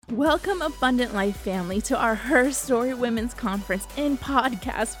Welcome, Abundant Life family, to our Her Story Women's Conference in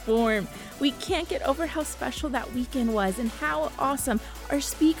podcast form. We can't get over how special that weekend was and how awesome our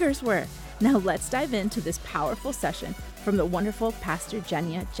speakers were. Now let's dive into this powerful session from the wonderful Pastor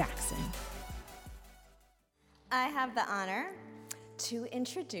Jenya Jackson. I have the honor to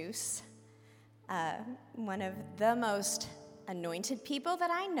introduce one of the most anointed people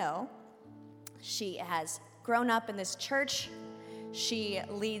that I know. She has grown up in this church. She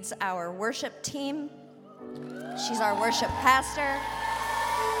leads our worship team. She's our worship pastor.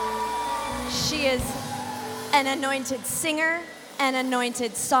 She is an anointed singer, an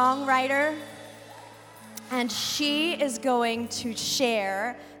anointed songwriter, and she is going to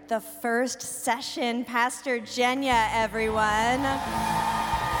share the first session. Pastor Jenya, everyone.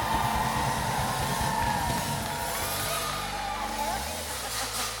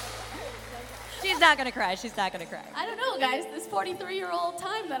 She's not gonna cry. She's not gonna cry. I don't know, guys. This 43-year-old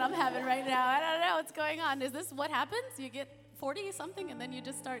time that I'm having right now, I don't know what's going on. Is this what happens? You get 40-something and then you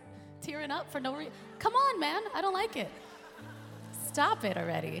just start tearing up for no reason? Come on, man. I don't like it. Stop it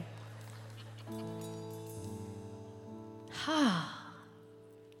already.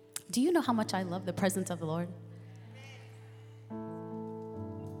 Do you know how much I love the presence of the Lord?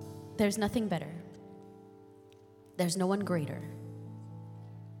 There's nothing better. There's no one greater.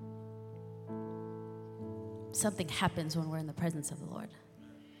 Something happens when we're in the presence of the Lord.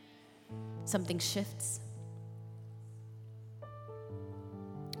 Something shifts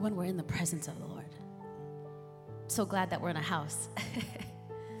when we're in the presence of the Lord. So glad that we're in a house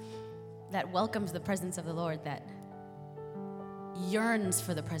that welcomes the presence of the Lord, that yearns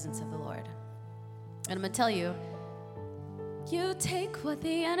for the presence of the Lord. And I'm going to tell you, you take what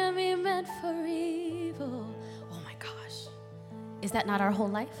the enemy meant for evil. Oh my gosh. Is that not our whole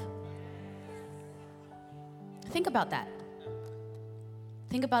life? Think about that.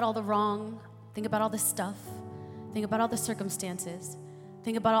 Think about all the wrong. Think about all the stuff. Think about all the circumstances.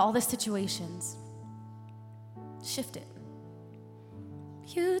 Think about all the situations. Shift it.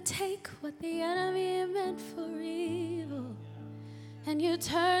 You take what the enemy meant for evil, and you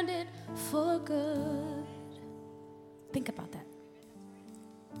turned it for good. Think about that.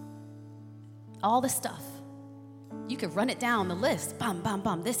 All the stuff. You could run it down the list. Bum, bum,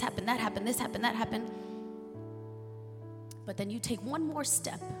 bum. This happened, that happened, this happened, that happened. But then you take one more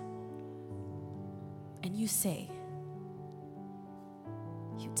step and you say,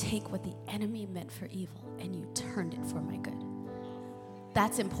 you take what the enemy meant for evil and you turned it for my good.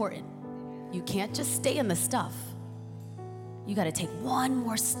 That's important. You can't just stay in the stuff. You got to take one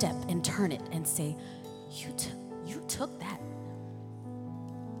more step and turn it and say, you took that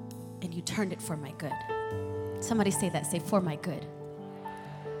and you turned it for my good. Somebody say that. Say, for my good.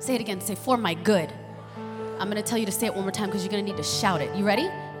 Say it again. Say, for my good. I'm going to tell you to say it one more time because you're going to need to shout it. You ready?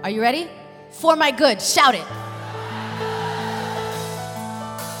 Are you ready? For my good. Shout it.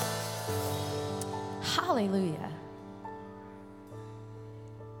 Hallelujah.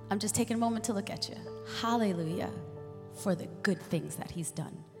 I'm just taking a moment to look at you. Hallelujah for the good things that he's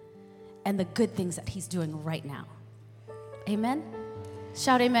done and the good things that he's doing right now. Amen?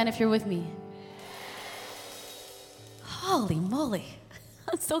 Shout amen if you're with me. Holy moly.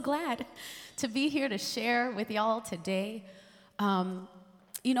 I'm so glad to be here to share with y'all today.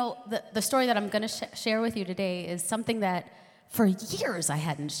 You know, the story that I'm going to share with you today is something that for years I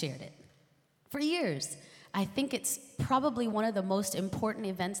hadn't shared it. For years. I think it's probably one of the most important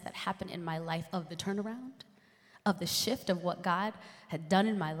events that happened in my life, of the turnaround, of the shift of what God had done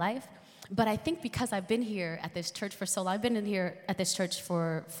in my life. But I think because I've been here at this church for so long, I've been in here at this church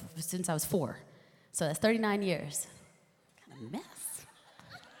since I was 4. So that's 39 years. What kind of mess.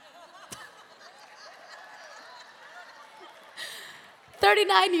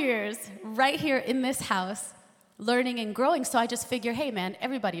 39 years right here in this house, learning and growing. So I just figure, hey, man,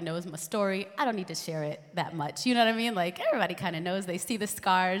 everybody knows my story. I don't need to share it that much. You know what I mean? Like, everybody kind of knows. They see the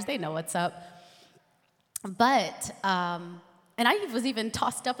scars. They know what's up. But, and I was even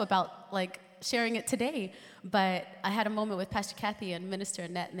tossed up about, like, sharing it today. But I had a moment with Pastor Kathy and Minister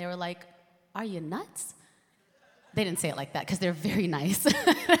Annette, and they were like, are you nuts? They didn't say it like that because they're very nice.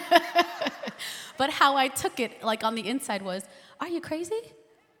 But how I took it, like, on the inside was, are you crazy?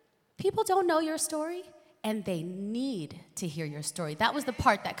 People don't know your story, and they need to hear your story. That was the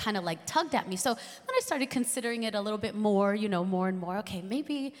part that kind of, like, tugged at me. So then I started considering it a little bit more, you know, more and more. Okay,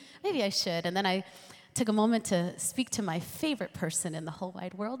 maybe I should. And then I took a moment to speak to my favorite person in the whole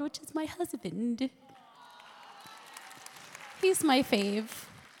wide world, which is my husband. He's my fave.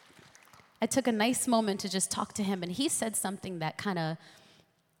 I took a nice moment to just talk to him, and he said something that kind of,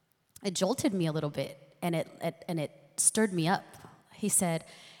 it jolted me a little bit, and it stirred me up. He said,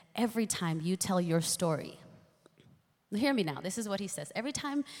 every time you tell your story, hear me now, this is what he says. Every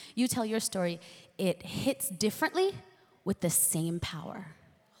time you tell your story, it hits differently with the same power.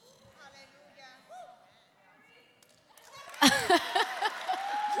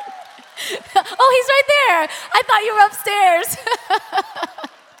 Oh, he's right there. I thought you were upstairs.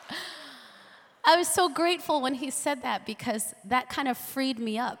 I was so grateful when he said that because that kind of freed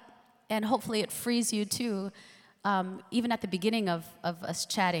me up. And hopefully it frees you too. Even at the beginning of us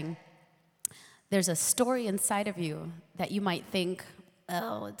chatting, there's a story inside of you that you might think,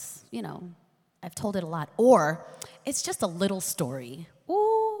 oh, it's, I've told it a lot. Or it's just a little story.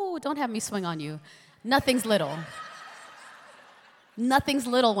 Ooh, don't have me swing on you. Nothing's little. Nothing's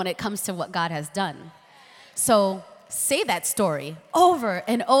little when it comes to what God has done. So say that story over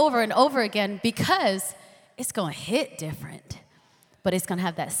and over and over again because it's going to hit different, but it's going to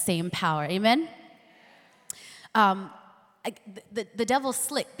have that same power. Amen? The devil's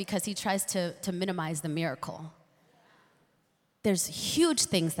slick because he tries to minimize the miracle. There's huge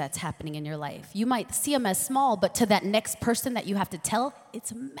things that's happening in your life. You might see them as small, but to that next person that you have to tell,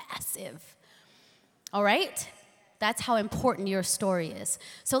 it's massive. All right? That's how important your story is.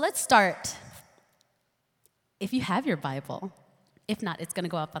 So let's start. If you have your Bible, if not, it's going to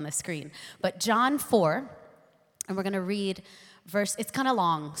go up on the screen. But John 4, and we're going to read verse, it's kind of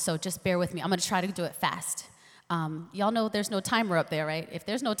long, so just bear with me. I'm going to try to do it fast. Y'all know there's no timer up there, right? If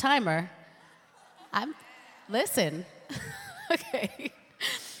there's no timer, listen. Okay.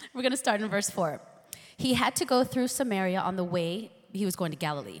 We're going to start in verse 4. He had to go through Samaria on the way. He was going to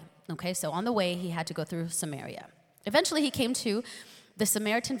Galilee. Okay, so on the way, he had to go through Samaria. Eventually, he came to the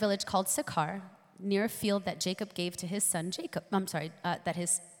Samaritan village called Sychar, near a field that Jacob gave to his son Jacob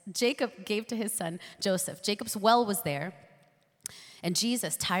gave to his son Joseph. Jacob's well was there, and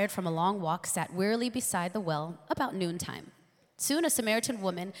Jesus, tired from a long walk, sat wearily beside the well about noontime. Soon a Samaritan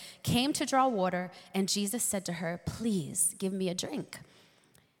woman came to draw water, and Jesus said to her, "Please give me a drink."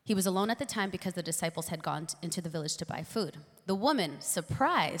 He was alone at the time because the disciples had gone into the village to buy food. The woman,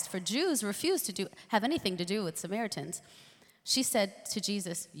 surprised, for Jews refused to have anything to do with Samaritans, she said to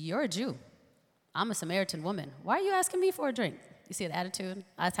Jesus, "You're a Jew. I'm a Samaritan woman. Why are you asking me for a drink?" You see the attitude?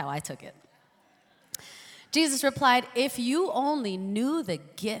 That's how I took it. Jesus replied, "If you only knew the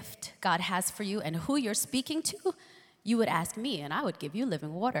gift God has for you and who you're speaking to, you would ask me, and I would give you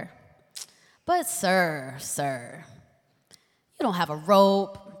living water. But sir, you don't have a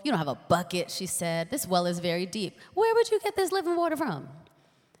rope, you don't have a bucket," she said. "This well is very deep. Where would you get this living water from?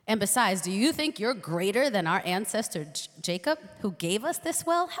 And besides, do you think you're greater than our ancestor Jacob, who gave us this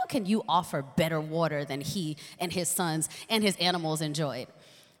well? How can you offer better water than he and his sons and his animals enjoyed?"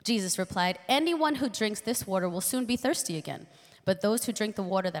 Jesus replied, "Anyone who drinks this water will soon be thirsty again. But those who drink the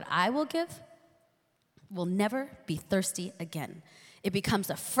water that I will give will never be thirsty again. It becomes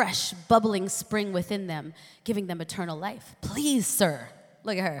a fresh, bubbling spring within them, giving them eternal life. Please, sir,"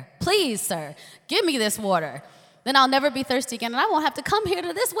 look at her, "please, sir, give me this water. Then I'll never be thirsty again, and I won't have to come here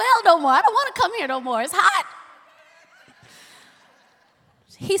to this well no more. I don't want to come here no more. It's hot."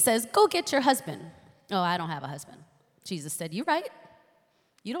 He says, "Go get your husband." "Oh, I don't have a husband." Jesus said, "You're right.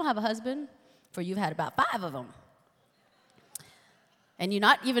 You don't have a husband, for you've had about 5 of them. And you're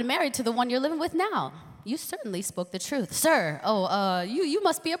not even married to the one you're living with now. You certainly spoke the truth." "Sir, you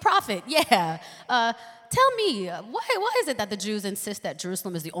must be a prophet." "Yeah. Tell me, why is it that the Jews insist that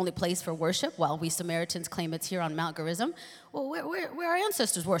Jerusalem is the only place for worship, while we Samaritans claim it's here on Mount Gerizim? Well, where our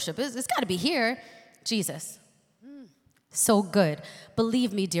ancestors worship, it's got to be here." Jesus, "So good.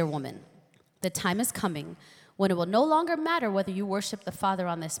 Believe me, dear woman, the time is coming when it will no longer matter whether you worship the Father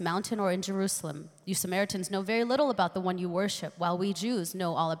on this mountain or in Jerusalem. You Samaritans know very little about the one you worship, while we Jews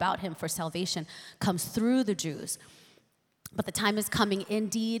know all about him, for salvation comes through the Jews. But the time is coming,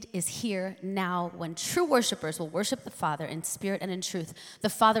 indeed is here now, when true worshipers will worship the Father in spirit and in truth. The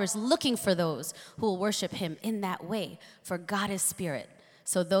Father is looking for those who will worship him in that way, for God is spirit.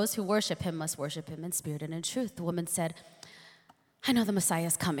 So those who worship him must worship him in spirit and in truth." The woman said, "I know the Messiah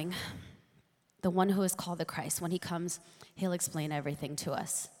is coming, the one who is called the Christ. When he comes, he'll explain everything to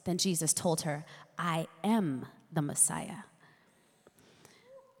us." Then Jesus told her, "I am the Messiah."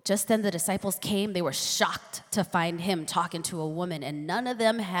 Just then the disciples came. They were shocked to find him talking to a woman, and none of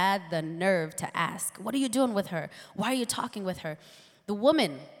them had the nerve to ask, "What are you doing with her? Why are you talking with her?" The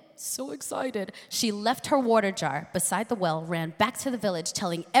woman, so excited, she left her water jar beside the well, ran back to the village,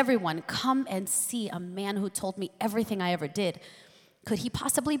 telling everyone, "Come and see a man who told me everything I ever did. Could he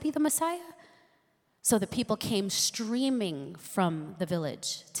possibly be the Messiah?" So the people came streaming from the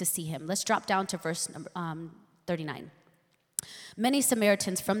village to see him. Let's drop down to verse 39. Many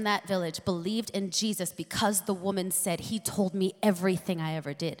Samaritans from that village believed in Jesus because the woman said, "He told me everything I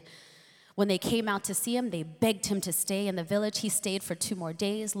ever did." When they came out to see him, they begged him to stay in the village. He stayed for 2 more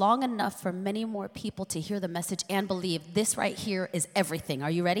days, long enough for many more people to hear the message and believe. This right here is everything. Are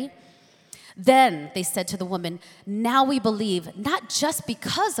you ready? Then they said to the woman, "Now we believe, not just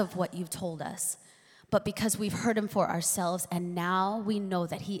because of what you've told us, but because we've heard him for ourselves, and now we know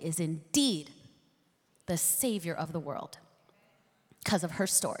that he is indeed the Savior of the world," because of her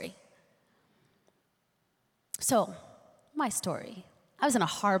story. So, my story. I was in a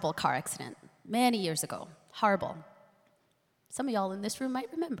horrible car accident many years ago. Horrible. Some of y'all in this room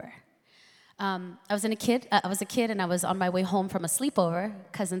might remember. I was a kid, and I was on my way home from a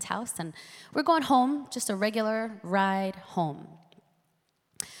sleepover, cousin's house, and we're going home, just a regular ride home.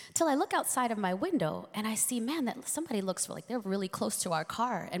 Till I look outside of my window, and I see, man, that somebody looks like they're really close to our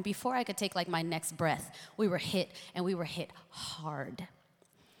car. And before I could take like my next breath, we were hit hard.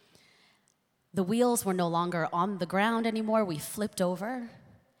 The wheels were no longer on the ground anymore. We flipped over.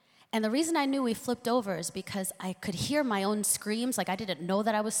 And the reason I knew we flipped over is because I could hear my own screams. Like, I didn't know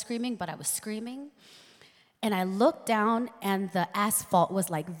that I was screaming, but I was screaming. And I looked down, and the asphalt was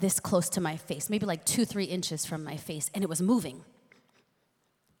like this close to my face, maybe like 2-3 inches from my face, and it was moving.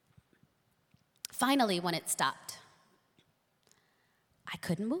 Finally, when it stopped, I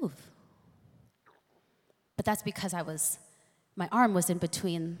couldn't move. But that's because my arm was in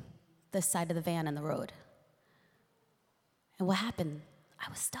between the side of the van and the road. And what happened? I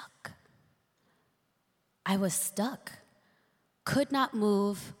was stuck. Could not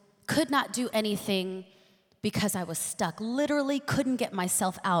move, could not do anything because I was stuck. Literally couldn't get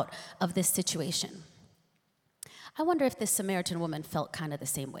myself out of this situation. I wonder if this Samaritan woman felt kind of the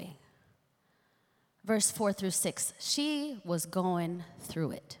same way. Verse 4-6, she was going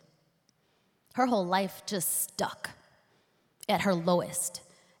through it. Her whole life just stuck at her lowest,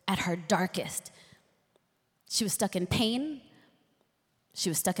 at her darkest. She was stuck in pain. She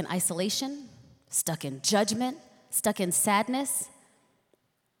was stuck in isolation, stuck in judgment, stuck in sadness,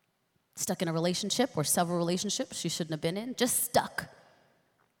 stuck in a relationship or several relationships she shouldn't have been in, just stuck.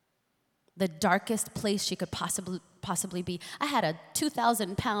 The darkest place she could possibly be. I had a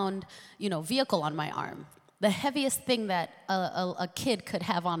 2,000-pound, vehicle on my arm, the heaviest thing that a kid could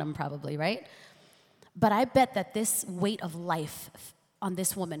have on him probably, right? But I bet that this weight of life on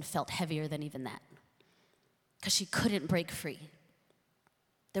this woman felt heavier than even that, because she couldn't break free.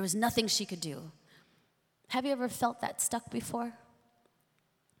 There was nothing she could do. Have you ever felt that stuck before?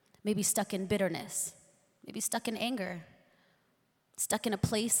 Maybe stuck in bitterness, maybe stuck in anger, stuck in a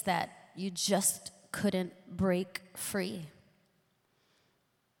place that you just couldn't break free.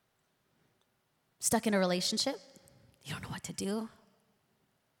 Stuck in a relationship, you don't know what to do.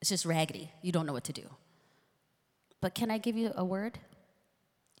 It's just raggedy, you don't know what to do. But can I give you a word?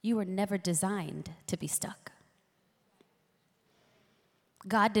 You were never designed to be stuck.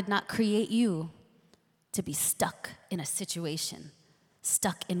 God did not create you to be stuck in a situation,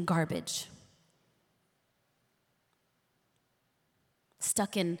 stuck in garbage,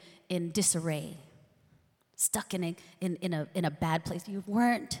 stuck in disarray, stuck in a bad place. You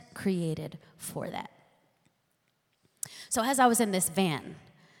weren't created for that. So as I was in this van,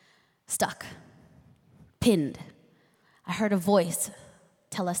 stuck, pinned, I heard a voice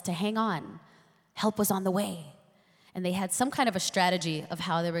tell us to hang on. Help was on the way. And they had some kind of a strategy of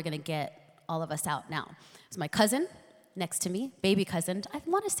how they were going to get all of us out. Now, it was my cousin next to me, baby cousin. I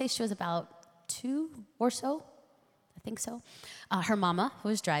want to say she was about 2 or so. I think so. Her mama, who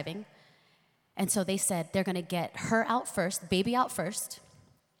was driving. And so they said they're going to get her out first, baby out first,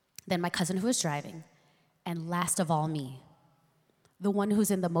 then my cousin who was driving, and last of all me, the one who's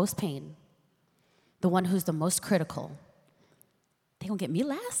in the most pain, the one who's the most critical. They going to get me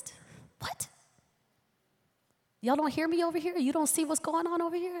last? What? Y'all don't hear me over here? You don't see what's going on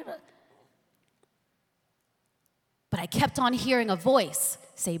over here? But I kept on hearing a voice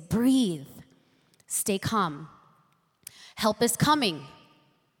say, breathe, stay calm. Help is coming.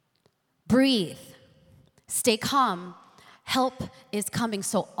 Breathe, stay calm. Help is coming.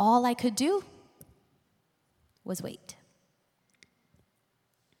 So all I could do was wait.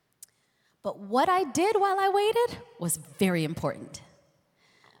 But what I did while I waited was very important.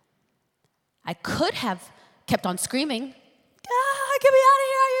 I could have kept on screaming, get me out of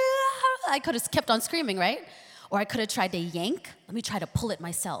here. I could have kept on screaming, right? Or I could have tried to yank. Let me try to pull it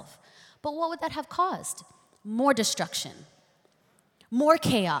myself. But what would that have caused? More destruction, more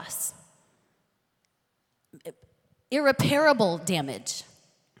chaos, irreparable damage.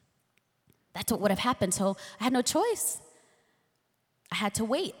 That's what would have happened. So I had no choice. I had to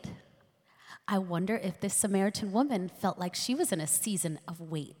wait. I wonder if this Samaritan woman felt like she was in a season of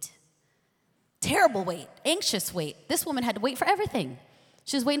wait. Terrible wait, anxious wait. This woman had to wait for everything.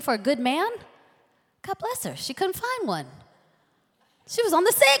 She was waiting for a good man. God bless her. She couldn't find one. She was on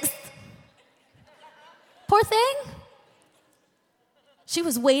the 6th. Poor thing. She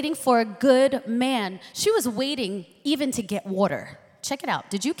was waiting for a good man. She was waiting even to get water. Check it out.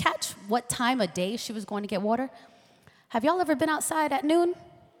 Did you catch what time of day she was going to get water? Have y'all ever been outside at noon?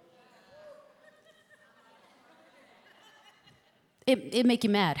 It make you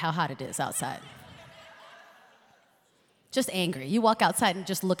mad how hot it is outside. Just angry. You walk outside and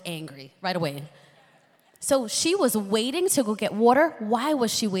just look angry right away. So she was waiting to go get water. Why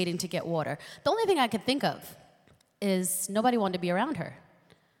was she waiting to get water? The only thing I could think of is nobody wanted to be around her.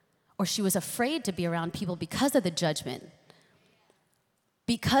 Or she was afraid to be around people because of the judgment.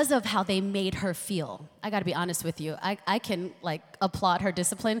 Because of how they made her feel. I gotta be honest with you. I can applaud her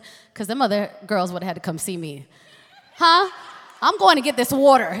discipline because them other girls would have had to come see me. Huh? I'm going to get this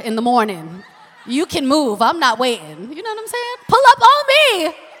water in the morning. You can move. I'm not waiting. You know what I'm saying? Pull up on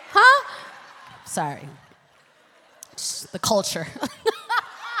me. Huh? Sorry. Just the culture.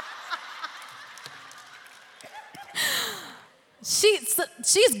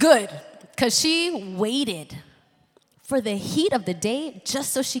 She's good because she waited for the heat of the day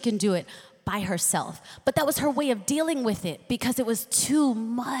just so she can do it by herself. But that was her way of dealing with it because it was too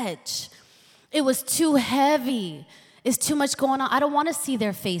much. It was too heavy. It's too much going on. I don't want to see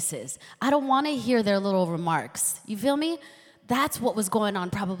their faces. I don't want to hear their little remarks. You feel me? That's what was going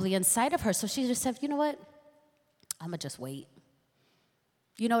on probably inside of her. So she just said, you know what? I'm going to just wait.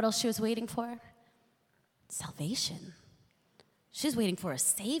 You know what else she was waiting for? Salvation. She was waiting for a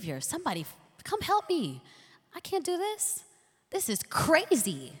savior. Somebody, come help me. I can't do this. This is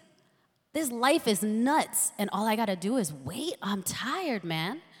crazy. This life is nuts. And all I got to do is wait. I'm tired,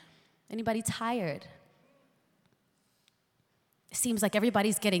 man. Anybody tired? It seems like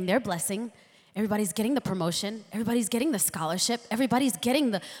everybody's getting their blessing. Everybody's getting the promotion. Everybody's getting the scholarship. Everybody's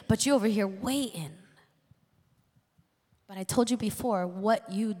getting but you over here waiting. But I told you before,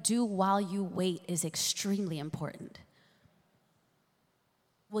 what you do while you wait is extremely important.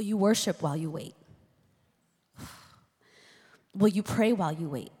 Will you worship while you wait? Will you pray while you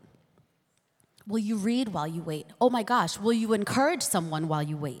wait? Will you read while you wait? Oh my gosh, will you encourage someone while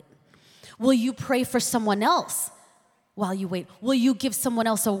you wait? Will you pray for someone else while you wait? Will you give someone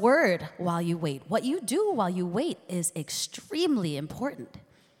else a word while you wait? What you do while you wait is extremely important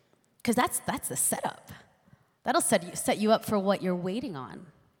because that's the setup. That'll set you up for what you're waiting on.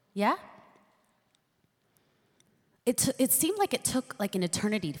 Yeah? It seemed like it took an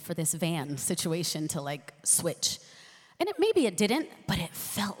eternity for this van situation to switch. And maybe it didn't, but it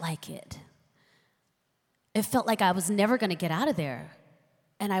felt like it. It felt like I was never going to get out of there.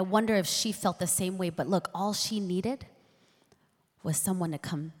 And I wonder if she felt the same way. But look, all she needed was someone to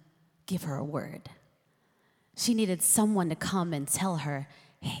come give her a word. She needed someone to come and tell her,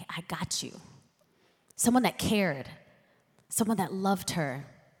 hey, I got you. Someone that cared. Someone that loved her.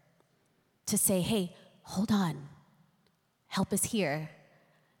 To say, hey, hold on. Help is here.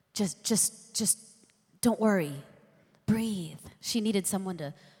 Just don't worry. Breathe. She needed someone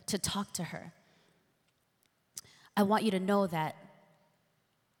to talk to her. I want you to know that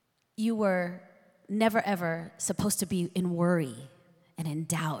you were never, ever supposed to be in worry and in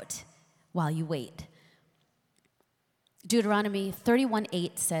doubt while you wait. Deuteronomy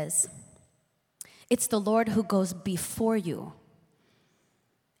 31:8 says, it's the Lord who goes before you.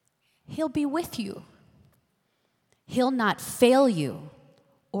 He'll be with you. He'll not fail you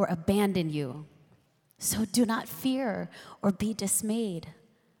or abandon you. So do not fear or be dismayed.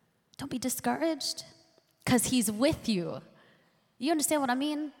 Don't be discouraged because he's with you. You understand what I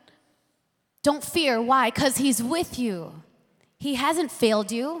mean? Don't fear. Why? Because he's with you. He hasn't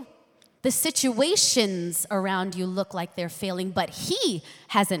failed you. The situations around you look like they're failing, but he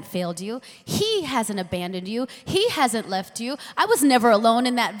hasn't failed you. He hasn't abandoned you. He hasn't left you. I was never alone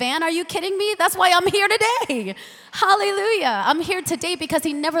in that van. Are you kidding me? That's why I'm here today. Hallelujah. I'm here today because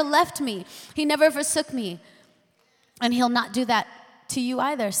he never left me. He never forsook me. And he'll not do that to you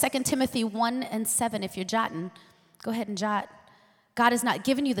either. 2 Timothy 1:7, if you're jotting, go ahead and jot. God has not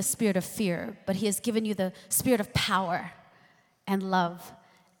given you the spirit of fear, but he has given you the spirit of power and love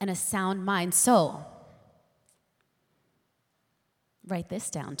and a sound mind. So, write this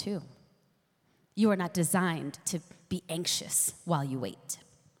down too. You are not designed to be anxious while you wait.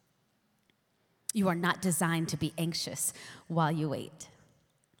 You are not designed to be anxious while you wait.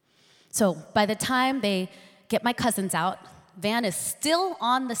 So, by the time they get my cousins out, van is still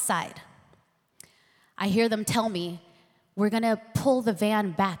on the side. I hear them tell me, we're going to pull the van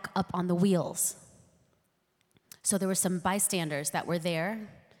back up on the wheels. So there were some bystanders that were there.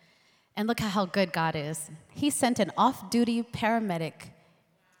 And look how good God is. He sent an off-duty paramedic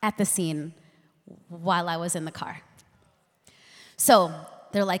at the scene while I was in the car. So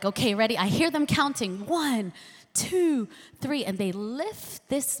they're like, okay, ready? I hear them counting, 1, 2, 3, and they lift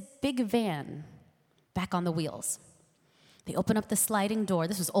this big van back on the wheels. They open up the sliding door.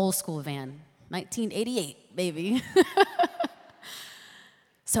 This was old school van, 1988, baby.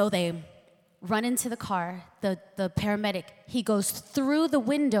 So they run into the car. The paramedic, he goes through the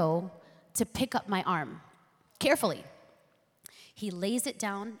window to pick up my arm, carefully. He lays it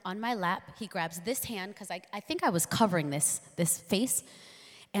down on my lap. He grabs this hand, because I think I was covering this face.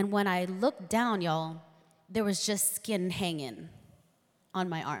 And when I looked down, y'all, there was just skin hanging on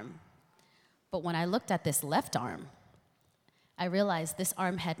my arm. But when I looked at this left arm, I realized this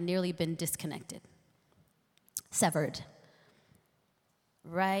arm had nearly been disconnected, severed,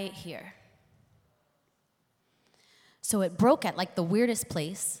 right here. So it broke at like the weirdest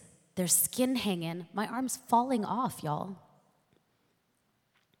place. There's skin hanging. My arm's falling off, y'all.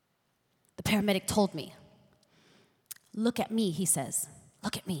 The paramedic told me, look at me, he says.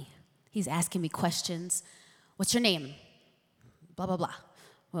 Look at me. He's asking me questions. What's your name? Blah, blah, blah.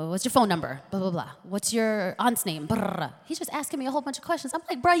 Well, what's your phone number? Blah, blah, blah. What's your aunt's name? Blah, blah, blah. He's just asking me a whole bunch of questions. I'm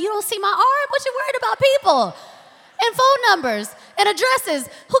like, bro, you don't see my arm? What you worried about people? And phone numbers and addresses.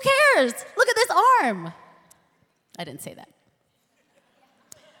 Who cares? Look at this arm. I didn't say that.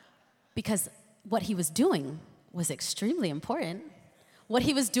 Because what he was doing was extremely important. What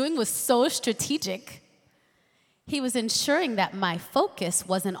he was doing was so strategic. He was ensuring that my focus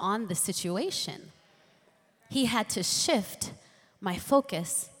wasn't on the situation. He had to shift my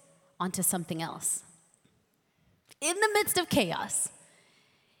focus onto something else. In the midst of chaos,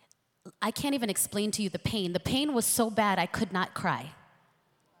 I can't even explain to you the pain. The pain was so bad I could not cry.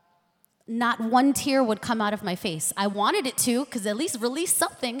 Not one tear would come out of my face. I wanted it to, because at least release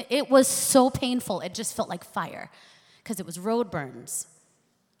something. It was so painful. It just felt like fire, because it was road burns.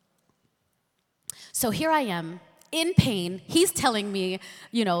 So here I am, in pain. He's telling me,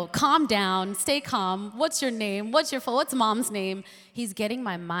 calm down, stay calm. What's your name? What's your phone? What's mom's name? He's getting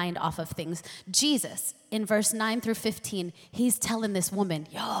my mind off of things. Jesus, in verse 9 through 15, he's telling this woman,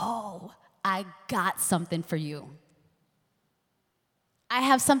 yo, I got something for you. I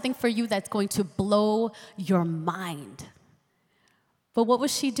have something for you that's going to blow your mind. But what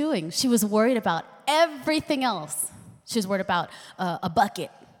was she doing? She was worried about everything else. She was worried about a bucket,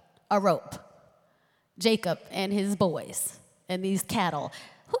 a rope, Jacob and his boys, and these cattle.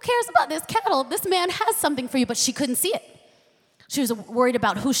 Who cares about this cattle? This man has something for you, but she couldn't see it. She was worried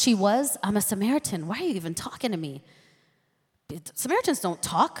about who she was. I'm a Samaritan. Why are you even talking to me? Samaritans don't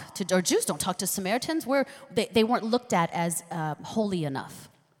talk to, or Jews don't talk to Samaritans. They weren't looked at as holy enough.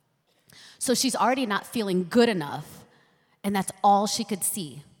 So she's already not feeling good enough, and that's all she could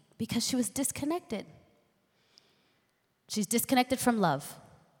see because she was disconnected. She's disconnected from love,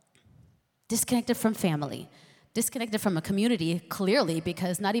 disconnected from family, disconnected from a community, clearly,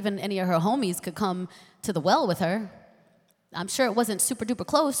 because not even any of her homies could come to the well with her. I'm sure it wasn't super duper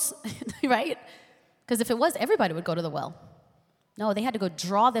close, right? Because if it was, everybody would go to the well. No, they had to go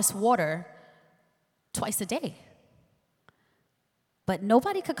draw this water twice a day. But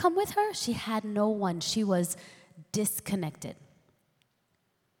nobody could come with her. She had no one. She was disconnected.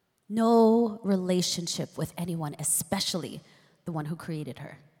 No relationship with anyone, especially the one who created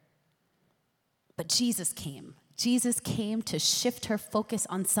her. But Jesus came. Jesus came to shift her focus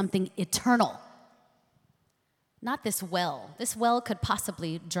on something eternal. Not this well. This well could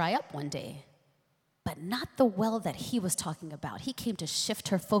possibly dry up one day. But not the well that he was talking about. He came to shift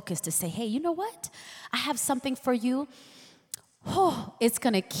her focus to say, hey, you know what? I have something for you. Oh, it's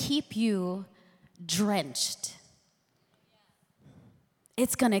going to keep you drenched.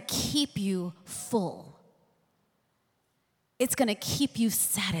 It's going to keep you full. It's going to keep you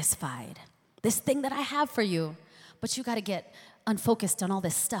satisfied. This thing that I have for you. But you got to get unfocused on all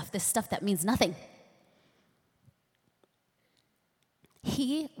this stuff that means nothing.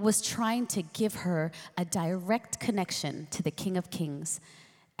 He was trying to give her a direct connection to the King of Kings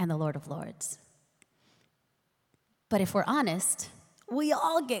and the Lord of Lords. But if we're honest, we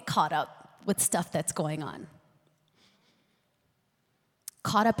all get caught up with stuff that's going on.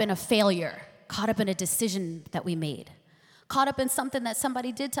 Caught up in a failure, caught up in a decision that we made, caught up in something that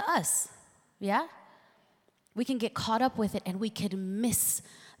somebody did to us, yeah? We can get caught up with it and we can miss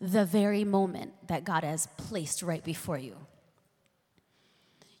the very moment that God has placed right before you.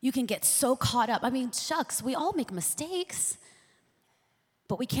 You can get so caught up. I mean, shucks, we all make mistakes.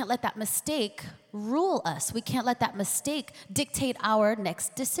 But we can't let that mistake rule us. We can't let that mistake dictate our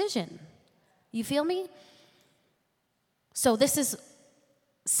next decision. You feel me? So this is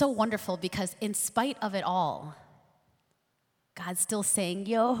so wonderful because in spite of it all, God's still saying,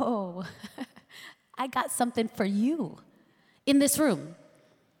 yo, I got something for you in this room.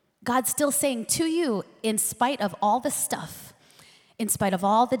 God's still saying to you, in spite of all the stuff, in spite of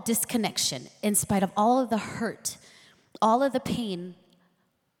all the disconnection, in spite of all of the hurt, all of the pain,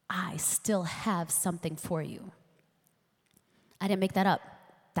 I still have something for you. I didn't make that up.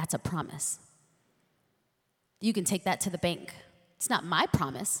 That's a promise. You can take that to the bank. It's not my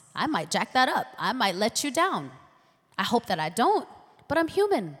promise. I might jack that up. I might let you down. I hope that I don't, but I'm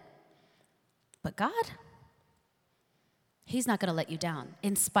human. But God, He's not going to let you down.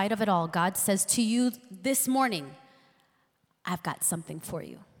 In spite of it all, God says to you this morning, I've got something for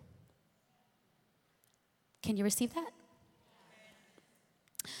you. Can you receive that?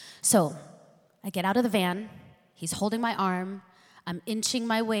 So I get out of the van. He's holding my arm. I'm inching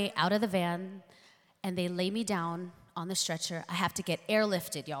my way out of the van, and they lay me down on the stretcher. I have to get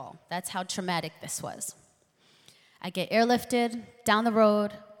airlifted, y'all. That's how traumatic this was. I get airlifted down the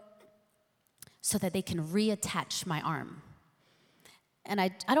road so that they can reattach my arm. And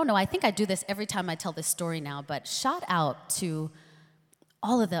I don't know, I think I do this every time I tell this story now, but shout out to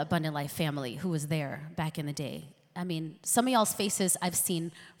all of the Abundant Life family who was there back in the day. I mean, some of y'all's faces I've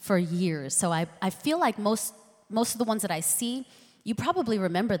seen for years, so I feel like most of the ones that I see, you probably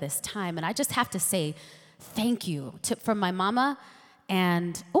remember this time, and I just have to say thank you from my mama.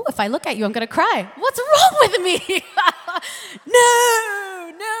 And, oh, if I look at you, I'm going to cry. What's wrong with me? No.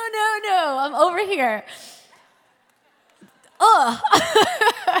 I'm over here.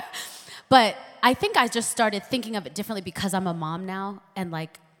 But I think I just started thinking of it differently because I'm a mom now. And,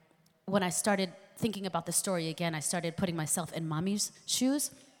 like, when I started thinking about the story again, I started putting myself in mommy's shoes.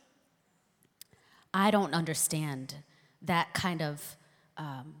 I don't understand that kind of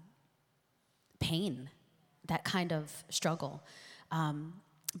pain, that kind of struggle.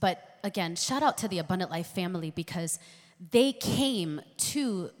 But again, shout out to the Abundant Life family because they came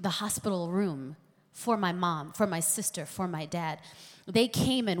to the hospital room for my mom, for my sister, for my dad. They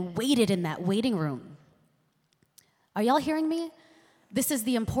came and waited in that waiting room. Are y'all hearing me? This is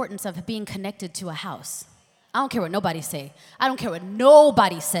the importance of being connected to a house. I don't care what nobody say. I don't care what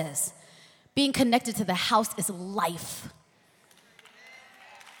nobody says. Being connected to the house is life.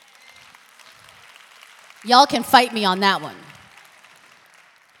 Y'all can fight me on that one.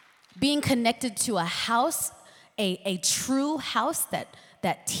 Being connected to a house, a true house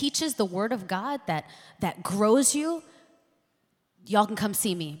that teaches the Word of God, that grows you, y'all can come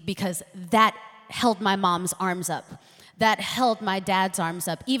see me because that held my mom's arms up. That held my dad's arms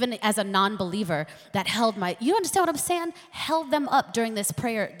up. Even as a non-believer, that held you understand what I'm saying? Held them up during this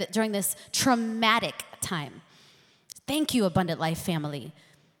prayer, during this traumatic time. Thank you, Abundant Life family.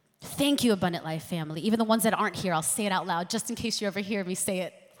 Thank you, Abundant Life family. Even the ones that aren't here, I'll say it out loud just in case you ever hear me say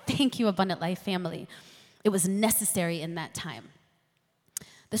it. Thank you, Abundant Life family. It was necessary in that time.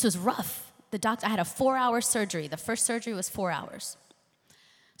 This was rough. I had a 4-hour surgery. The first surgery was 4 hours.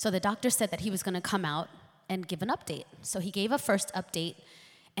 So the doctor said that he was going to come out and give an update. So he gave a first update,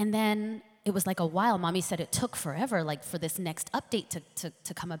 and then it was like a while. Mommy said it took forever, like for this next update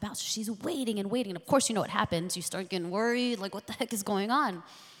to come about. So she's waiting and waiting. And of course, you know what happens. You start getting worried, like what the heck is going on?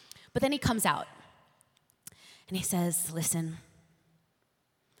 But then he comes out, and he says, listen,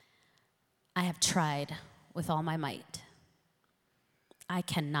 I have tried with all my might. I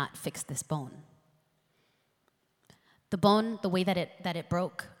cannot fix this bone. The bone, the way that it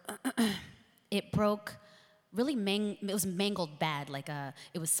broke, it broke really, it was mangled bad, like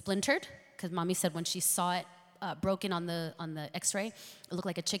it was splintered, because Mommy said when she saw it broken on the x-ray, it looked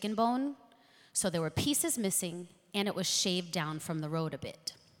like a chicken bone. So there were pieces missing, and it was shaved down from the road a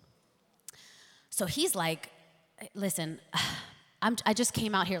bit. So he's like, listen, I just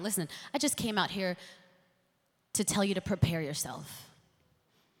came out here to tell you to prepare yourself,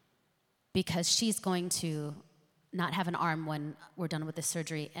 because she's going to not have an arm when we're done with this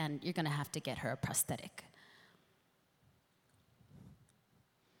surgery, and you're going to have to get her a prosthetic.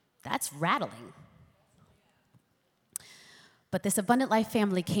 That's rattling. But this Abundant Life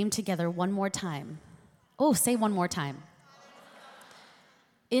family came together one more time. Oh, say one more time.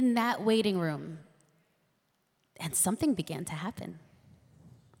 In that waiting room, and something began to happen.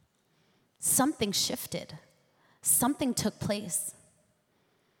 Something shifted. Something took place.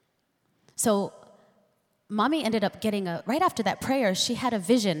 So Mommy ended up getting right after that prayer, she had a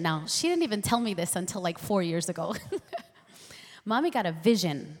vision. Now, she didn't even tell me this until like 4 years ago. Mommy got a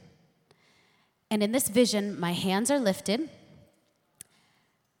vision. And in this vision, my hands are lifted,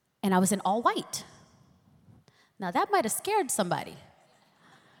 and I was in all white. Now, that might have scared somebody.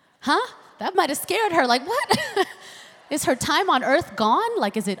 Huh? That might have scared her. Like, what? Is her time on earth gone?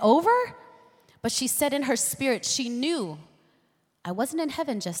 Like, is it over? But she said in her spirit, she knew I wasn't in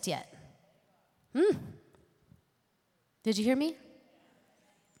heaven just yet. Did you hear me?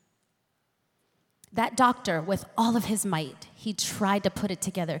 That doctor, with all of his might, he tried to put it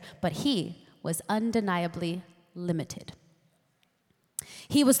together, but he was undeniably limited.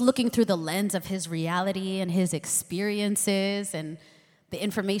 He was looking through the lens of his reality and his experiences and the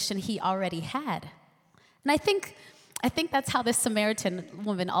information he already had. And I think that's how this Samaritan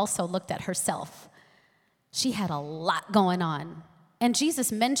woman also looked at herself. She had a lot going on. And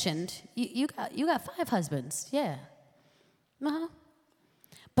Jesus mentioned, you got 5 husbands. Yeah. Uh-huh.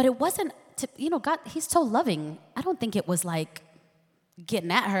 But it wasn't, God, he's so loving. I don't think it was like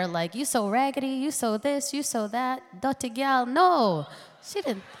getting at her like, you so raggedy, you so this, you so that, dirty gal. No, she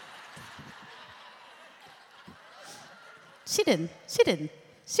didn't.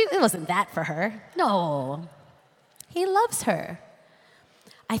 It wasn't that for her. No. He loves her.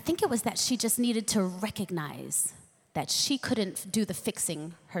 I think it was that she just needed to recognize that she couldn't do the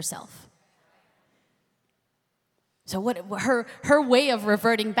fixing herself. So what her way of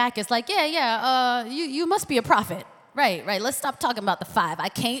reverting back is like, you must be a prophet. Right. Let's stop talking about the 5. I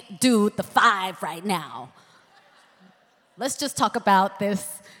can't do the 5 right now. Let's just talk about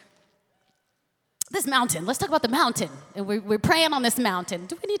this mountain. Let's talk about the mountain. And we're praying on this mountain.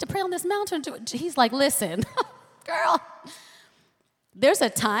 Do we need to pray on this mountain? He's like, listen, girl, there's a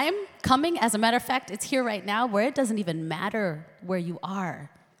time coming, as a matter of fact, it's here right now, where it doesn't even matter where you are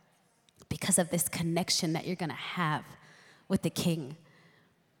because of this connection that you're going to have with the King.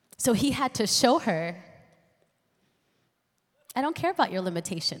 So he had to show her, I don't care about your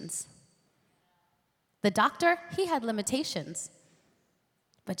limitations. The doctor, he had limitations,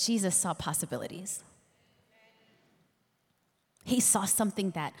 but Jesus saw possibilities. He saw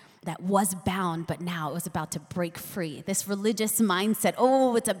something that was bound, but now it was about to break free. This religious mindset,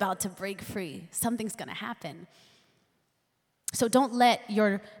 it's about to break free. Something's going to happen. So don't let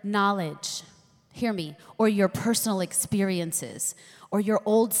your knowledge, hear me, or your personal experiences, or your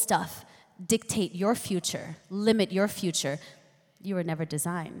old stuff dictate your future, limit your future. You were never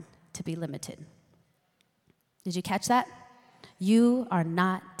designed to be limited. Did you catch that? You are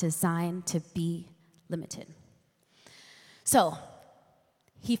not designed to be limited. So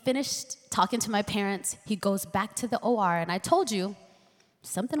he finished talking to my parents. He goes back to the OR, and I told you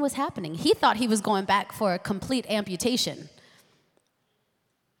something was happening. He thought he was going back for a complete amputation,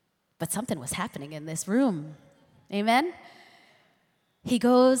 but something was happening in this room. Amen? He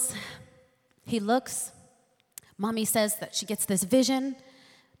goes, he looks. Mommy says that she gets this vision,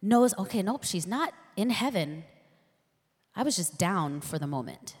 knows, okay, nope, she's not in heaven. I was just down for the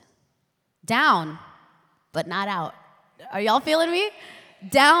moment. Down, but not out. Are y'all feeling me?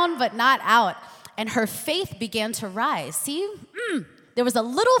 Down, but not out. And her faith began to rise. See, there was a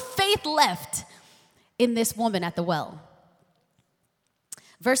little faith left in this woman at the well.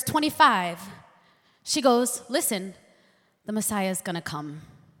 Verse 25, she goes, listen, the Messiah is going to come.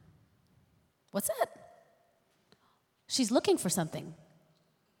 What's that? She's looking for something.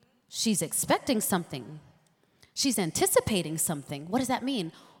 She's expecting something. She's anticipating something. What does that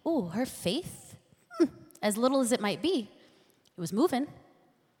mean? Oh, her faith, as little as it might be, it was moving.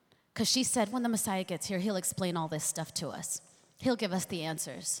 Because she said, when the Messiah gets here, he'll explain all this stuff to us. He'll give us the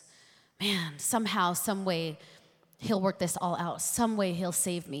answers. Man, somehow, some way, he'll work this all out. Some way he'll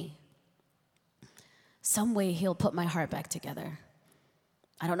save me. Some way he'll put my heart back together.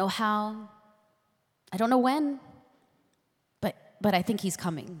 I don't know how. I don't know when. But I think he's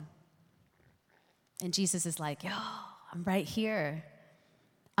coming. And Jesus is like, I'm right here.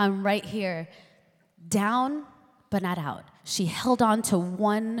 I'm right here. Down, but not out. She held on to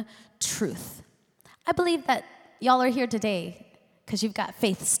one truth. I believe that y'all are here today because you've got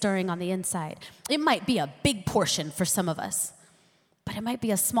faith stirring on the inside. It might be a big portion for some of us, but it might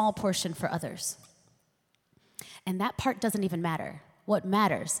be a small portion for others. And that part doesn't even matter. What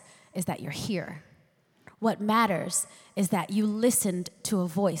matters is that you're here. What matters is that you listened to a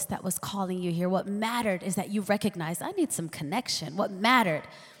voice that was calling you here. What mattered is that you recognized, I need some connection. What mattered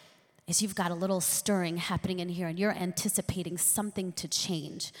is you've got a little stirring happening in here, and you're anticipating something to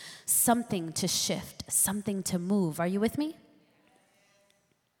change, something to shift, something to move. Are you with me?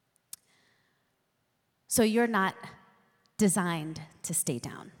 So you're not designed to stay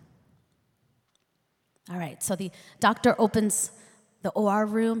down. All right, so the doctor opens the OR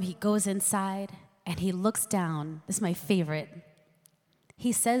room. He goes inside. And he looks down. This is my favorite.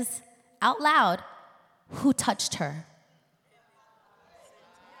 He says out loud, who touched her?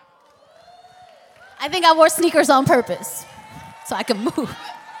 I think I wore sneakers on purpose so I could move.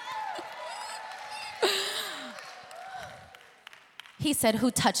 He said, "Who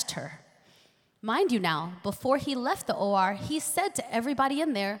touched her?" Mind you now, before he left the OR, he said to everybody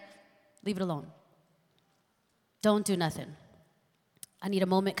in there, "Leave it alone. Don't do nothing. I need a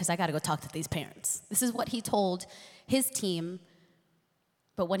moment because I got to go talk to these parents." This is what he told his team.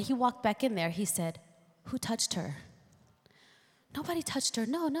 But when he walked back in there, he said, "Who touched her?" "Nobody touched her.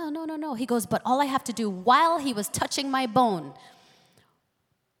 No. He goes, "But all I have to do," while he was touching my bone,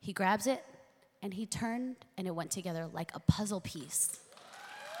 he grabs it and he turned and it went together like a puzzle piece.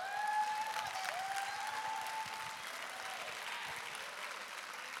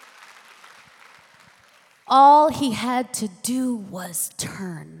 All he had to do was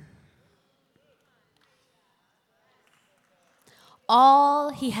turn. All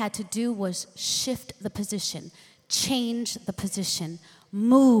he had to do was shift the position, change the position,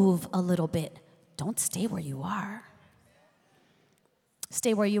 move a little bit. Don't stay where you are.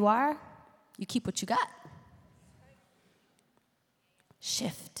 Stay where you are, you keep what you got.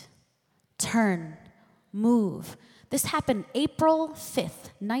 Shift, turn, move. This happened April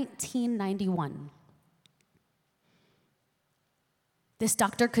 5th, 1991. This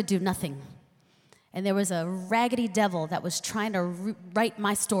doctor could do nothing. And there was a raggedy devil that was trying to write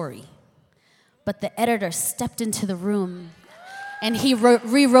my story. But the editor stepped into the room and he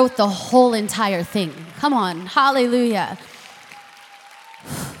rewrote the whole entire thing. Come on, hallelujah.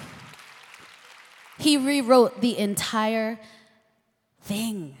 He rewrote the entire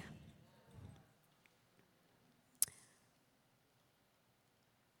thing.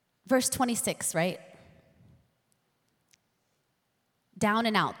 Verse 26, right? Down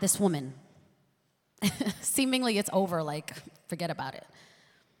and out, this woman. Seemingly it's over, like, forget about it.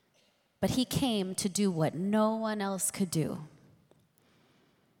 But he came to do what no one else could do.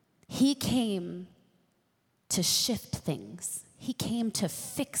 He came to shift things. He came to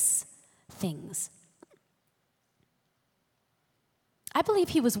fix things. I believe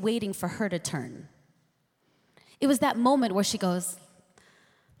he was waiting for her to turn. It was that moment where she goes,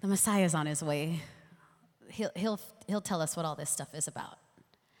 "The Messiah's on his way. He'll tell us what all this stuff is about."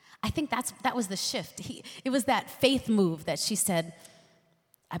 I think that was the shift. It was that faith move that she said,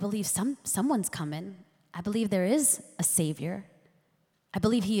 "I believe someone's coming. I believe there is a Savior. I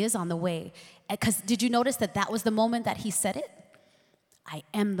believe he is on the way." Because did you notice that was the moment that he said it? "I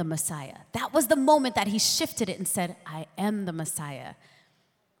am the Messiah." That was the moment that he shifted it and said, "I am the Messiah."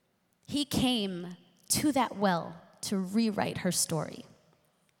 He came to that well to rewrite her story.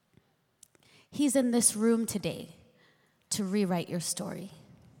 He's in this room today to rewrite your story.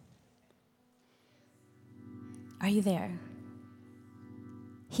 Are you there?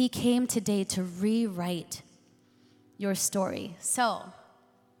 He came today to rewrite your story. So,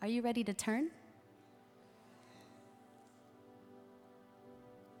 are you ready to turn?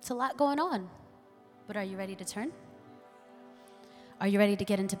 It's a lot going on, but are you ready to turn? Are you ready to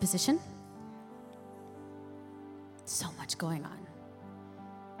get into position? So much going on.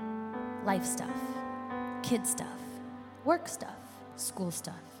 Life stuff, kid stuff, work stuff, school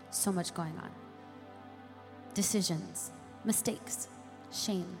stuff, so much going on. Decisions, mistakes,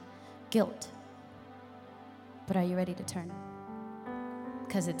 shame, guilt. But are you ready to turn?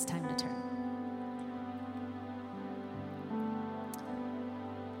 Because it's time to turn.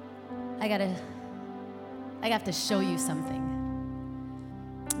 I have to show you something.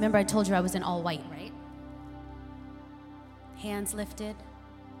 Remember I told you I was in all white, right? Hands lifted.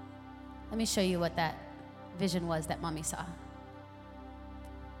 Let me show you what that vision was that Mommy saw.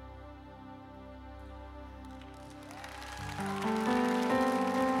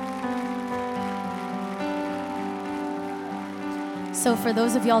 So for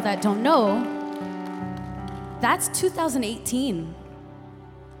those of y'all that don't know, that's 2018.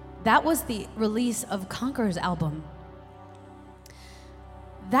 That was the release of Conqueror's album.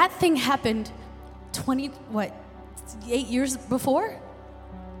 That thing happened 8 years before?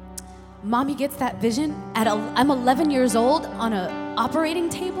 Mommy gets that vision I'm 11 years old on an operating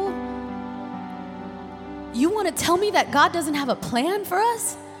table. You want to tell me that God doesn't have a plan for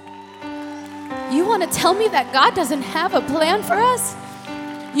us? You want to tell me that God doesn't have a plan for us?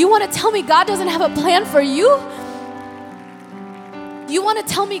 You want to tell me God doesn't have a plan for you? You want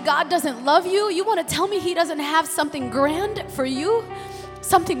to tell me God doesn't love you? You want to tell me he doesn't have something grand for you?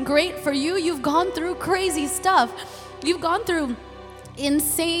 Something great for you? You've gone through crazy stuff. You've gone through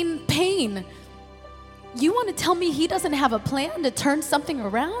insane pain. You want to tell me he doesn't have a plan to turn something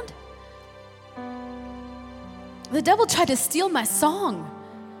around? The devil tried to steal my song.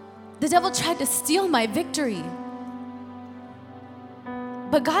 The devil tried to steal my victory.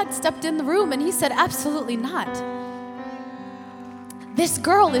 But God stepped in the room and he said, absolutely not. This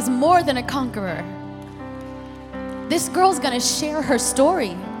girl is more than a conqueror. This girl's gonna share her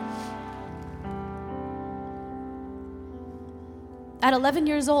story. At 11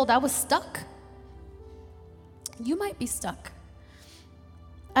 years old, I was stuck. You might be stuck.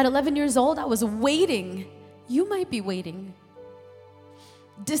 At 11 years old, I was waiting. You might be waiting.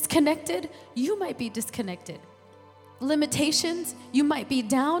 Disconnected, you might be disconnected. Limitations, you might be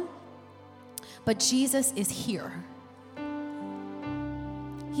down. But Jesus is here.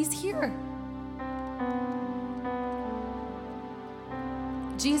 He's here.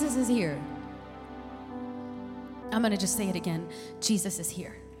 Jesus is here. I'm going to just say it again. Jesus is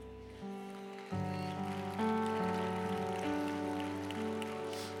here.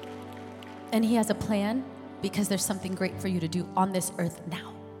 And he has a plan because there's something great for you to do on this earth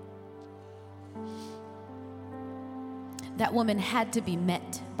now. That woman had to be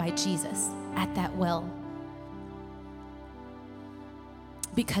met by Jesus at that well.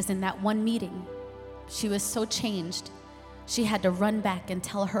 Because in that one meeting, she was so changed, she had to run back and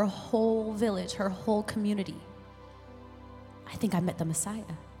tell her whole village, her whole community, I think I met the Messiah.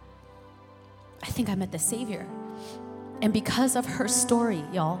 I think I met the Savior. And because of her story,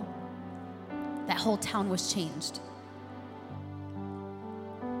 y'all, that whole town was changed.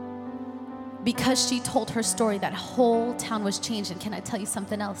 Because she told her story, that whole town was changed. And can I tell you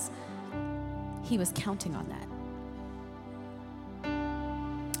something else? He was counting on that.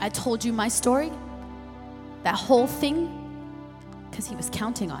 I told you my story, that whole thing, because he was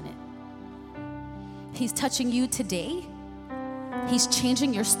counting on it. He's touching you today. He's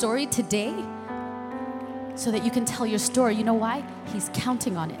changing your story today so that you can tell your story. You know why? He's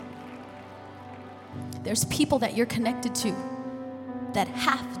counting on it. There's people that you're connected to that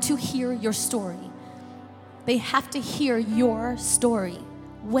have to hear your story. They have to hear your story.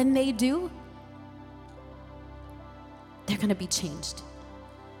 When they do, they're going to be changed.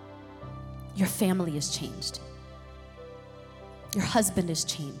 Your family is changed. Your husband is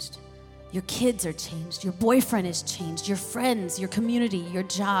changed. Your kids are changed. Your boyfriend is changed. Your friends, your community, your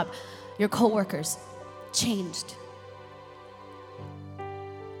job, your coworkers, changed.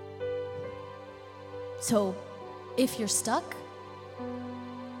 So if you're stuck,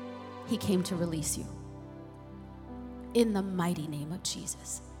 he came to release you. In the mighty name of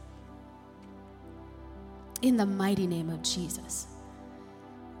Jesus. In the mighty name of Jesus.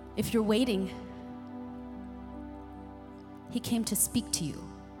 If you're waiting, he came to speak to you.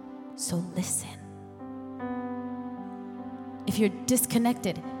 So listen. If you're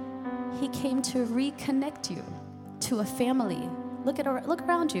disconnected, he came to reconnect you to a family. Look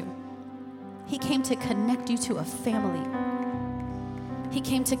around you. He came to connect you to a family. He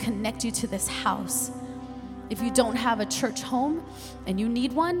came to connect you to this house. If you don't have a church home and you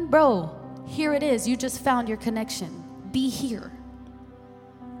need one, bro, here it is. You just found your connection. Be here.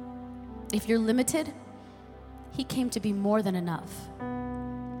 If you're limited, he came to be more than enough.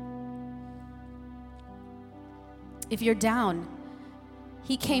 If you're down,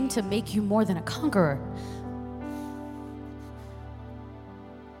 he came to make you more than a conqueror.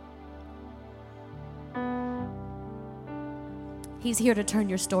 He's here to turn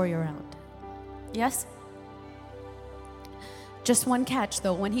your story around. Yes? Just one catch,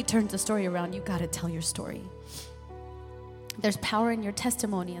 though. When he turns the story around, you got to tell your story. There's power in your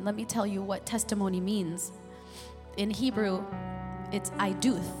testimony, and let me tell you what testimony means. In Hebrew, it's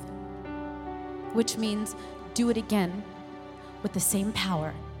aiduth, which means do it again with the same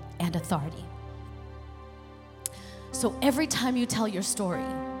power and authority. So every time you tell your story,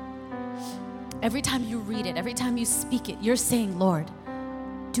 every time you read it, every time you speak it, you're saying, Lord,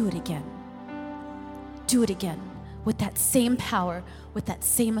 do it again. Do it again with that same power, with that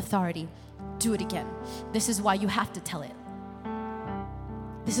same authority. Do it again. This is why you have to tell it.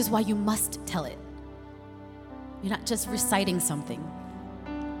 This is why you must tell it. You're not just reciting something.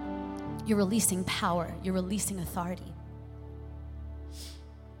 You're releasing power. You're releasing authority.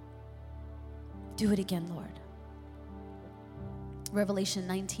 Do it again, Lord. Revelation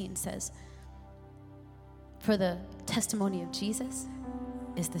 19 says, for the testimony of Jesus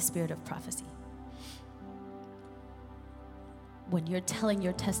is the spirit of prophecy. When you're telling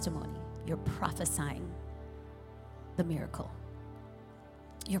your testimony, you're prophesying the miracle.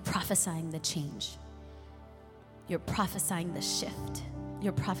 You're prophesying the change. You're prophesying the shift.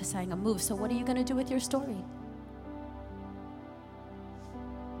 You're prophesying a move. So what are you going to do with your story?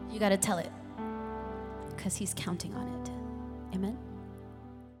 You got to tell it because he's counting on it. Amen.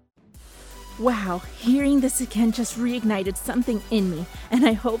 Wow, hearing this again just reignited something in me, and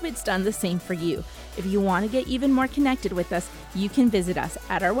I hope it's done the same for you. If you want to get even more connected with us, you can visit us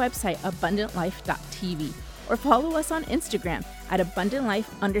at our website, abundantlife.tv, or follow us on Instagram at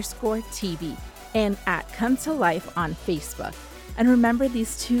abundantlife_TV and at Come to Life on Facebook. And remember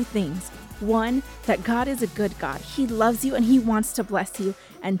these two things. 1, that God is a good God. He loves you and He wants to bless you.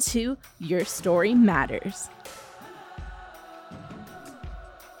 And 2, your story matters.